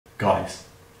Guys,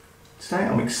 today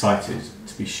I'm excited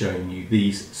to be showing you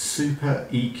these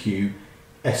SuperEQ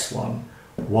S1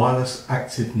 wireless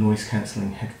active noise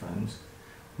cancelling headphones.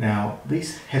 Now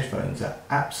these headphones are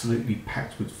absolutely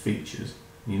packed with features.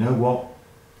 You know what?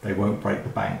 They won't break the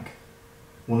bank.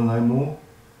 Want to know more?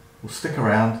 Well, stick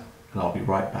around and I'll be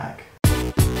right back.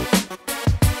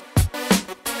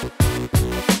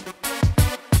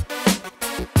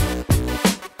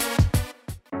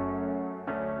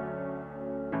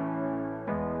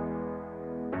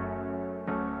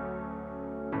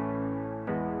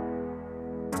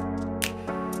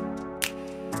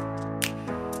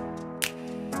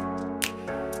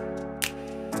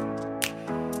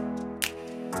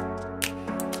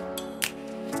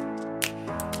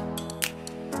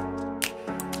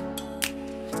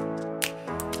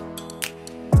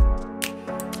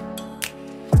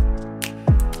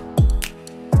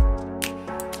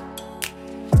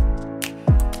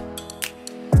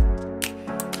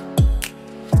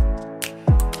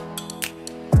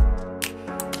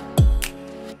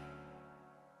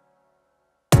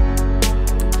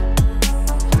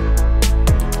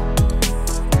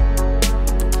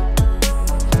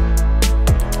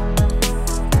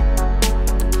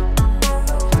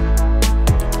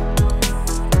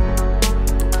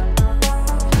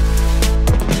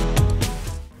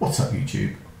 What's up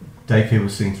YouTube? Dave here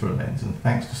with Seeing Through a Lens, and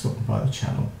thanks for stopping by the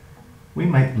channel. We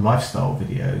make lifestyle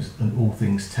videos and all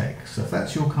things tech, so if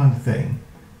that's your kind of thing,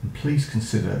 then please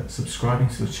consider subscribing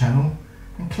to the channel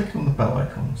and clicking on the bell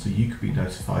icon so you can be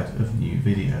notified of new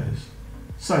videos.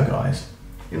 So guys,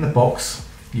 in the box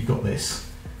you've got this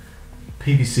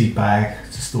PVC bag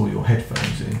to store your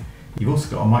headphones in. You've also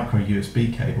got a micro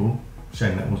USB cable,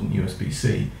 shame that wasn't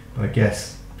USB-C, but I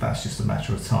guess that's just a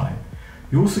matter of time.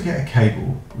 You also get a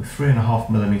cable with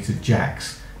 3.5mm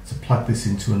jacks to plug this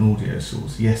into an audio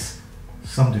source. Yes,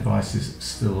 some devices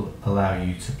still allow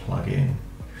you to plug in.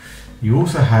 You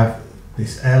also have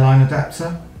this airline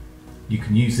adapter. You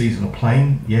can use these on a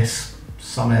plane. Yes,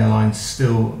 some airlines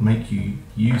still make you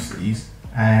use these,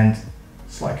 and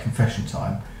it's like confession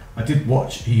time. I did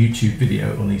watch a YouTube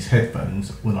video on these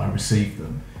headphones when I received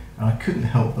them, and I couldn't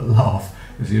help but laugh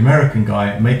as the American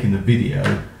guy making the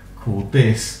video called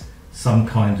this some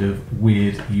kind of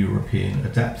weird European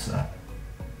adapter.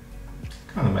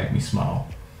 Kind of made me smile.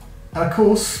 And of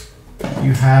course,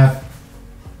 you have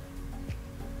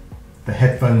the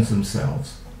headphones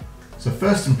themselves. So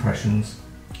first impressions,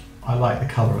 I like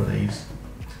the colour of these.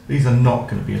 These are not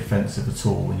going to be offensive at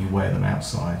all when you wear them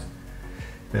outside.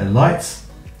 They're light,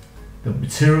 the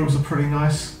materials are pretty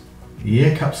nice, the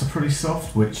ear cups are pretty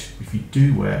soft, which if you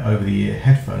do wear over the ear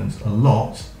headphones a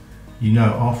lot, you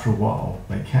know after a while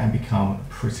they can become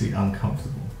pretty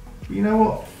uncomfortable. But you know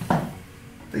what?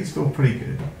 These feel pretty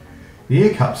good. The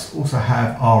ear cups also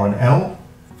have R and L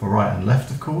for right and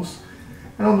left, of course,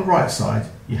 and on the right side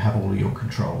you have all of your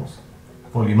controls.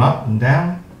 Volume up and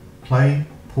down, play,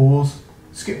 pause,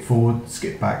 skip forward,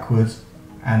 skip backwards,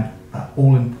 and that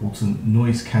all important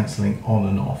noise cancelling on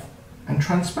and off, and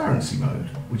transparency mode,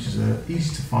 which is an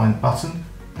easy to find button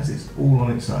as it's all on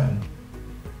its own.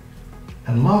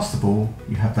 And last of all,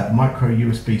 you have that micro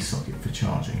USB socket for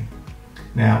charging.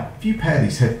 Now, if you pair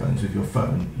these headphones with your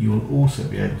phone, you will also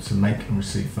be able to make and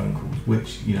receive phone calls,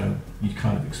 which, you know, you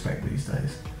kind of expect these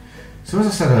days. So as I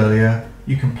said earlier,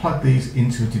 you can plug these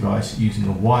into a device using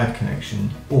a wired connection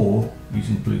or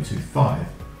using Bluetooth 5,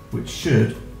 which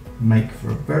should make for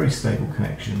a very stable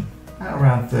connection at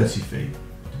around 30 feet,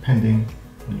 depending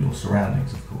on your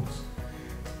surroundings, of course.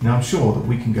 Now, I'm sure that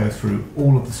we can go through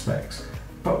all of the specs,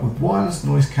 but with wireless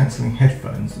noise cancelling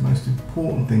headphones, the most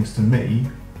important things to me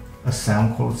are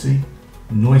sound quality,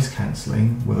 noise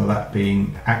cancelling, whether that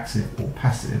being active or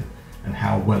passive, and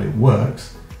how well it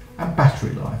works, and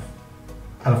battery life,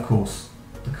 and of course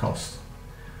the cost.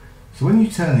 So when you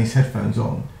turn these headphones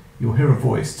on, you'll hear a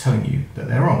voice telling you that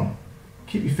they're on.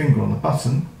 Keep your finger on the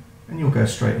button and you'll go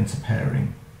straight into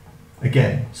pairing.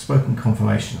 Again, spoken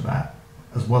confirmation of that,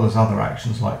 as well as other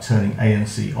actions like turning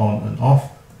ANC on and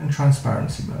off and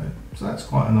transparency mode. So that's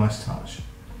quite a nice touch.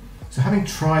 So having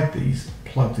tried these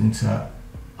plugged into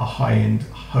a high-end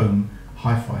home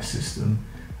hi-fi system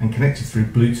and connected through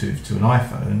Bluetooth to an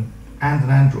iPhone and an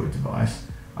Android device,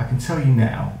 I can tell you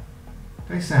now,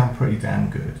 they sound pretty damn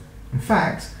good. In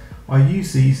fact, I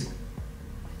use these,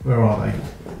 where are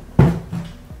they?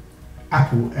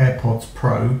 Apple Airpods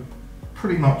Pro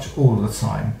pretty much all of the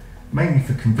time, mainly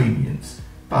for convenience,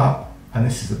 but, and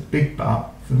this is a big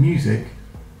but, for music,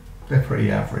 they're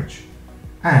pretty average.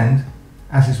 And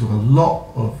as is with a lot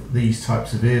of these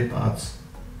types of earbuds,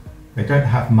 they don't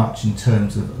have much in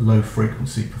terms of low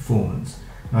frequency performance.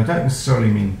 Now, I don't necessarily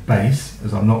mean bass,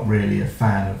 as I'm not really a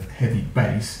fan of heavy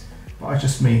bass, but I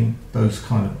just mean those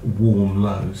kind of warm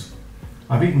lows.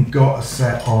 I've even got a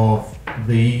set of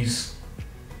these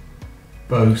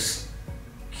Bose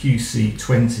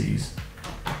QC20s,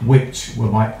 which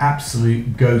were my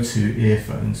absolute go-to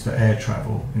earphones for air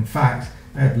travel. In fact,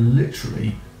 they have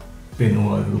literally been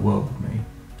all over the world with me.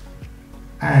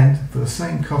 And for the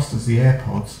same cost as the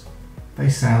AirPods, they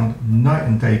sound night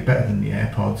and day better than the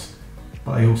AirPods,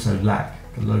 but they also lack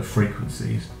the low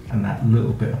frequencies and that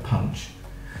little bit of punch.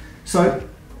 So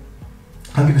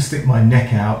I'm going to stick my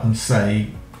neck out and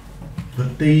say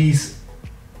that these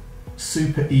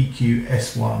SuperEQ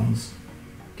S1s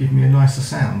give me a nicer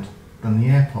sound than the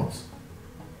AirPods,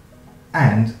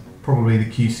 and probably the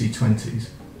QC20s,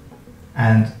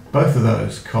 and both of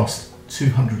those cost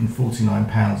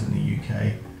 £249 in the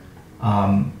UK,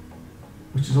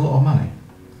 which is a lot of money,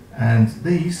 and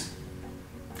these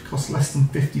cost less than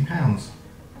 £50.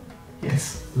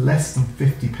 Yes, less than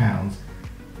 £50.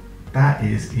 That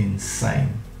is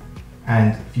insane.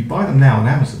 And if you buy them now on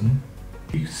Amazon,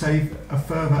 you can save a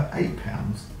further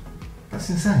 £8. That's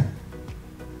insane.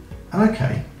 And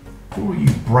okay, for all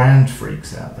you brand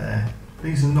freaks out there,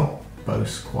 these are not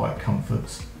Bose Quiet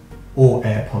Comforts or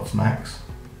AirPods Max.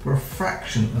 For a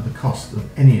fraction of the cost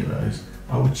of any of those,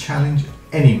 I would challenge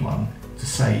anyone to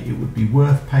say it would be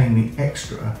worth paying the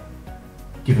extra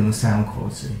given the sound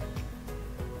quality.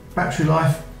 Battery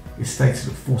life is stated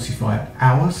at 45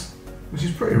 hours, which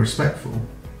is pretty respectful,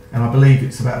 and I believe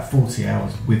it's about 40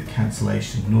 hours with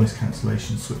cancellation, noise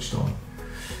cancellation switched on.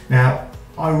 Now,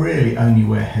 I really only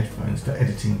wear headphones for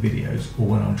editing videos or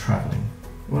when I'm travelling.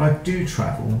 When I do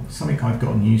travel, something I've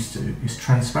gotten used to is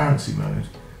transparency mode.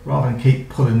 Rather than keep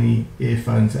pulling the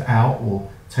earphones out or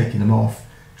taking them off,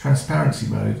 transparency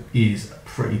mode is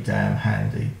pretty damn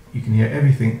handy. You can hear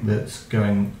everything that's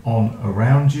going on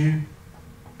around you,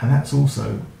 and that's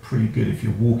also pretty good if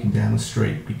you're walking down the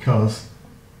street, because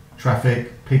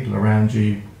traffic, people around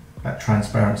you, that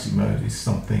transparency mode is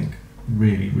something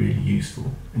really, really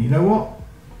useful. And you know what?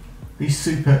 These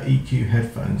SuperEQ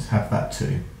headphones have that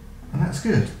too, and that's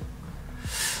good.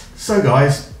 So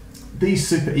guys,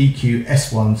 these SuperEQ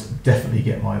S1s definitely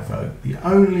get my vote. The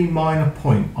only minor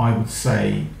point I would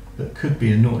say that could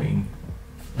be annoying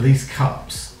are these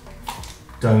cups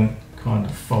don't kind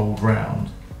of fold round.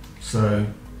 So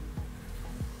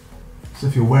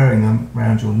if you're wearing them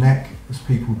around your neck, as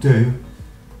people do,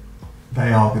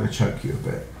 they are going to choke you a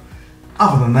bit.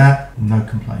 Other than that, no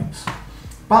complaints.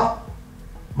 But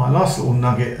my last little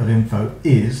nugget of info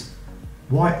is,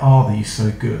 why are these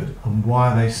so good and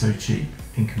why are they so cheap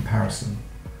in comparison?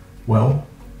 Well,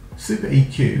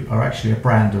 SuperEQ are actually a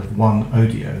brand of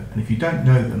oneodio, and if you don't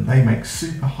know them, they make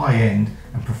super high-end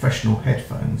and professional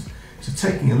headphones. So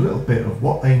taking a little bit of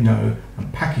what they know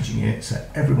and packaging it so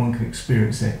everyone can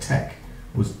experience their tech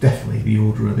was definitely the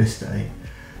order of this day.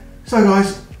 So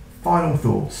guys, final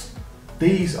thoughts.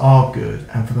 These are good,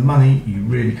 and for the money you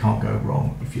really can't go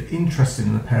wrong. If you're interested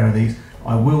in a pair of these,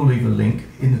 I will leave a link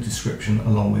in the description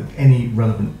along with any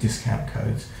relevant discount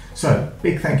codes. So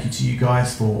big thank you to you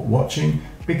guys for watching.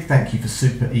 Big thank you for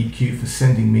SuperEQ for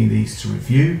sending me these to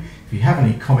review. If you have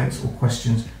any comments or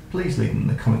questions, please leave them in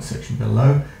the comment section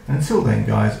below. And until then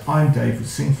guys, I'm Dave with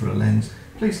Sing Through a Lens.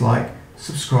 Please like,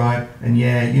 subscribe, and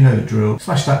yeah, you know the drill.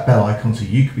 Smash that bell icon so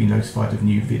you can be notified of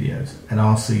new videos, and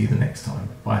I'll see you the next time.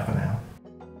 Bye for now.